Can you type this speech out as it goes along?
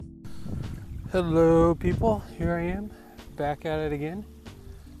Hello people, here I am, back at it again.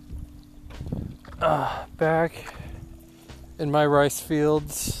 Back in my rice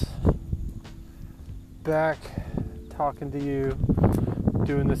fields, back talking to you,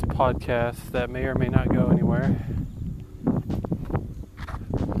 doing this podcast that may or may not go anywhere.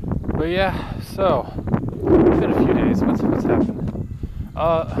 But yeah, so, it's been a few days, what's happened?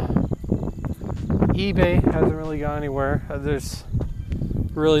 eBay hasn't really gone anywhere. There's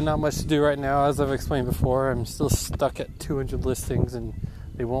really not much to do right now. As I've explained before, I'm still stuck at 200 listings and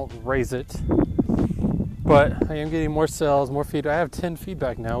they won't raise it. But I am getting more sales, more feedback. I have 10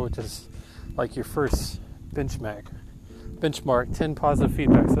 feedback now, which is like your first benchmark, 10 positive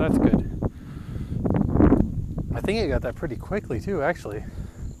feedback, so that's good. I think I got that pretty quickly too, actually,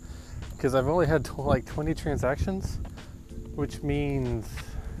 because I've only had 20 transactions, which means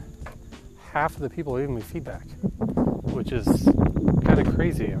half of the people are giving me feedback, which is kind of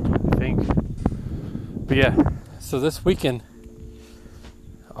crazy, I think. But yeah, so this weekend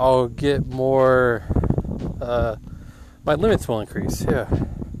I'll get more, my limits will increase, yeah.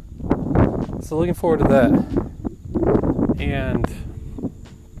 So looking forward to that. And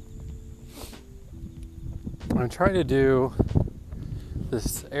I'm trying to do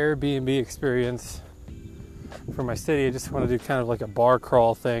this Airbnb experience for my city. I just want to do kind of like a bar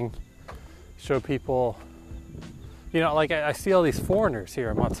crawl thing. Show people, like I see all these foreigners here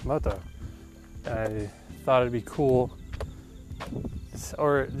in Matsumoto. I thought it'd be cool,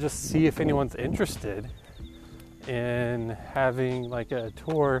 or just see if anyone's interested in having like a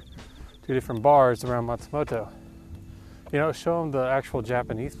tour to different bars around Matsumoto. Show them the actual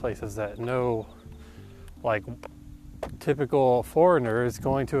Japanese places that no, like, typical foreigner is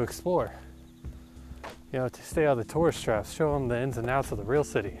going to explore. To stay out of the tourist traps, show them the ins and outs of the real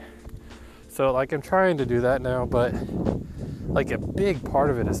city. So, I'm trying to do that now, but, a big part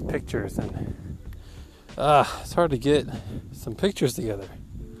of it is pictures, and it's hard to get some pictures together.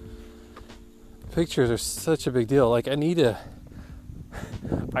 Pictures are such a big deal. I need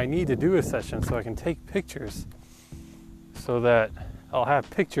to do a session so I can take pictures so that I'll have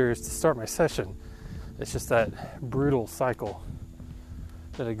pictures to start my session. It's just that brutal cycle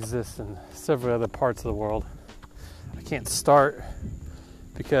that exists in several other parts of the world. I can't start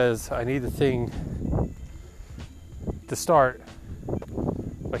because I need the thing to start.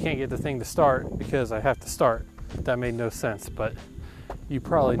 I can't get the thing to start because I have to start. That made no sense, but you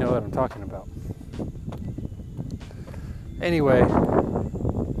probably know what I'm talking about. Anyway,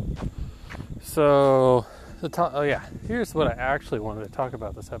 so here's what I actually wanted to talk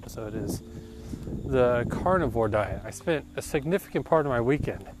about this episode is the carnivore diet. I spent a significant part of my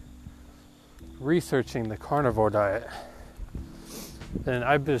weekend researching the carnivore diet. And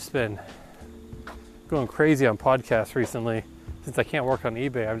I've just been going crazy on podcasts recently. Since I can't work on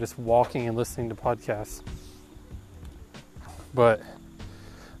eBay, I'm just walking and listening to podcasts. But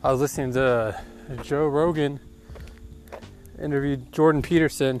I was listening to Joe Rogan interviewed Jordan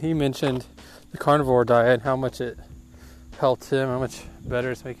Peterson. He mentioned the carnivore diet, how much it helped him, how much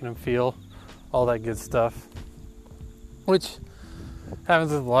better it's making him feel, all that good stuff. Which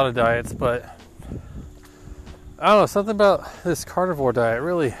happens with a lot of diets, but I don't know, something about this carnivore diet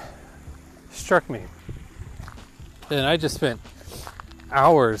really struck me. And I just spent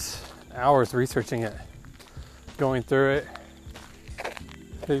hours researching it, going through it,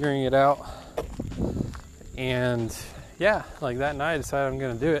 figuring it out. And yeah, that night I decided I'm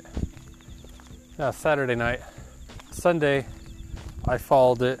going to do it. Saturday night. Sunday, I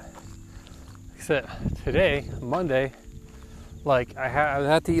followed it. Except today, Monday, I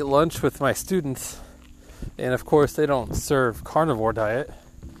had to eat lunch with my students. And of course, they don't serve carnivore diet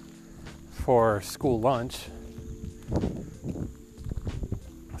for school lunch.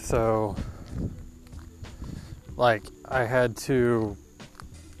 So, I had to,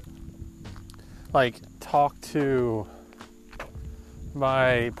 talk to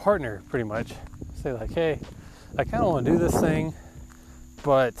my partner, pretty much. Say, hey, I kind of want to do this thing,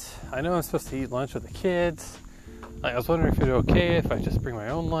 but I know I'm supposed to eat lunch with the kids. I was wondering if it'd be okay if I just bring my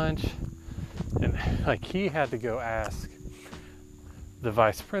own lunch. And he had to go ask the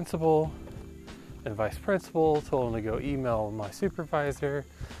vice principal, and the vice principal told him to go email my supervisor,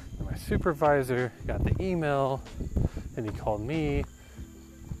 and my supervisor got the email, and he called me,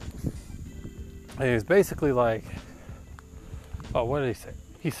 and he was basically what did he say?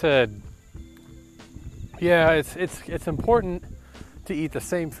 He said, yeah, it's important to eat the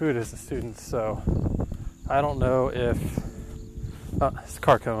same food as the students, so I don't know if, there's a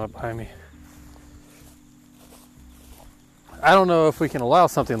car coming up behind me. I don't know if we can allow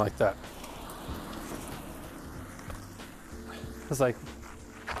something like that. It's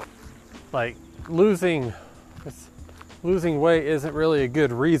like losing weight isn't really a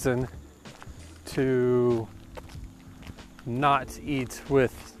good reason to not eat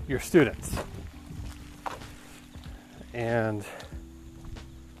with your students. And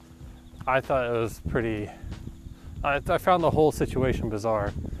I thought it was I found the whole situation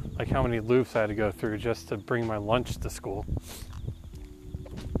bizarre, like how many loops I had to go through just to bring my lunch to school.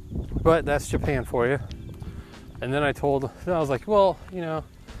 But that's Japan for you. And then I was like, well, yeah,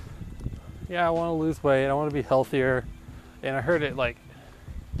 I want to lose weight, I want to be healthier. And I heard it like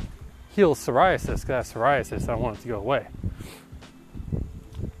heals psoriasis, because I have psoriasis, and I want it to go away.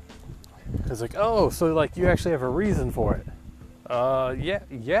 It's like, oh, so like you actually have a reason for it.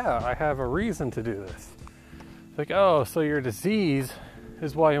 Yeah, I have a reason to do this. It's like, oh, so your disease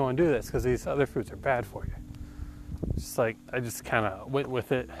is why you want to do this, because these other foods are bad for you. Just like, I just kind of went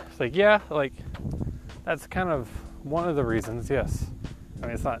with it. It's like, yeah, like that's kind of one of the reasons, yes. I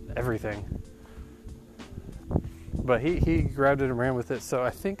mean, it's not everything. But he grabbed it and ran with it, so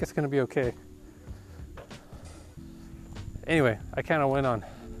I think it's going to be okay. Anyway, I kind of went on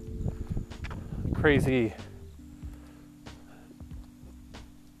crazy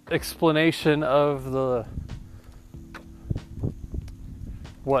explanation of the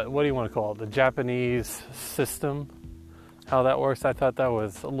what do you want to call it, the Japanese system, how that works. I thought that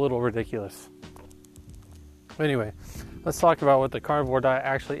was a little ridiculous. Anyway, let's talk about what the carnivore diet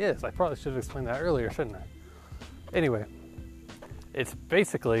actually is. I probably should have explained that earlier, shouldn't I? Anyway, it's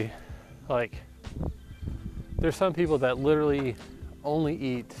basically like there's some people that literally only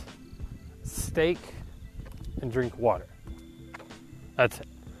eat steak and drink water. That's it.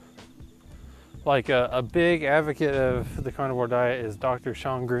 Like a big advocate of the carnivore diet is Dr.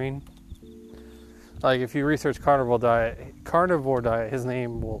 Sean Green. Like if you research carnivore diet, his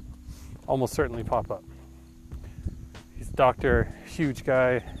name will almost certainly pop up. He's a doctor, huge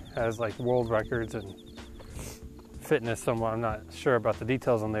guy, has like world records and fitness somewhat. I'm not sure about the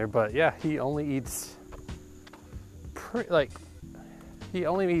details on there, but yeah, he only eats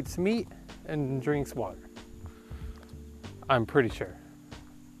meat and drinks water. I'm pretty sure.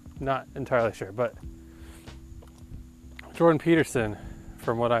 Not entirely sure, but Jordan Peterson,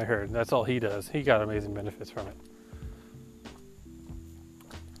 from what I heard, that's all he does. He got amazing benefits from it.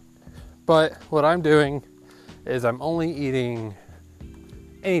 But what I'm doing is I'm only eating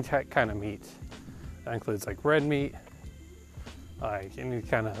any kind of meat. That includes like red meat, like any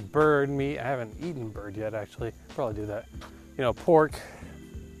kind of bird meat. I haven't eaten bird yet, actually. Probably do that. Pork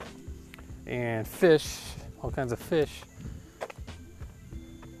and fish, all kinds of fish.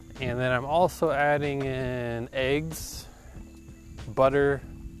 And then I'm also adding in eggs, butter,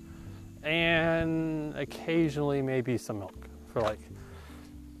 and occasionally maybe some milk for like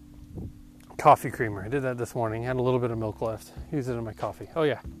coffee creamer. I did that this morning. Had a little bit of milk left. Use it in my coffee. Oh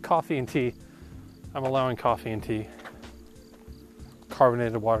yeah, coffee and tea. I'm allowing coffee and tea.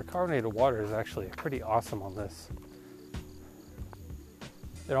 Carbonated water. Carbonated water is actually pretty awesome on this.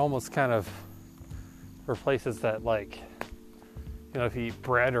 It almost kind of replaces that, like, if you eat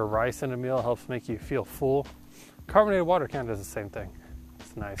bread or rice in a meal, it helps make you feel full. Carbonated water kind of does the same thing.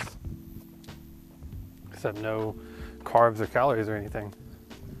 It's nice. Except no carbs or calories or anything.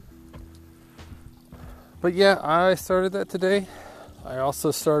 But yeah, I started that today. I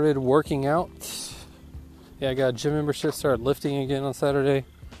also started working out. Yeah, I got a gym membership, started lifting again on Saturday.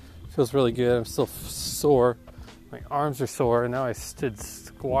 Feels really good. I'm still sore. My arms are sore, and now I did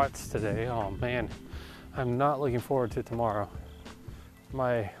squats today. Oh man, I'm not looking forward to tomorrow.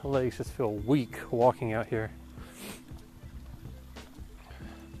 My legs just feel weak walking out here.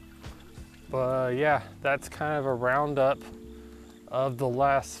 But yeah, that's kind of a roundup of the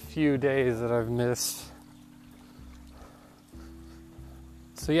last few days that I've missed.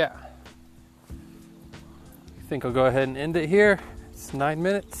 So yeah, I think I'll go ahead and end it here. It's 9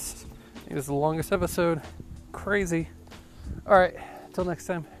 minutes. I think this is the longest episode. Crazy. All right, until next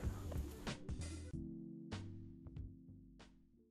time.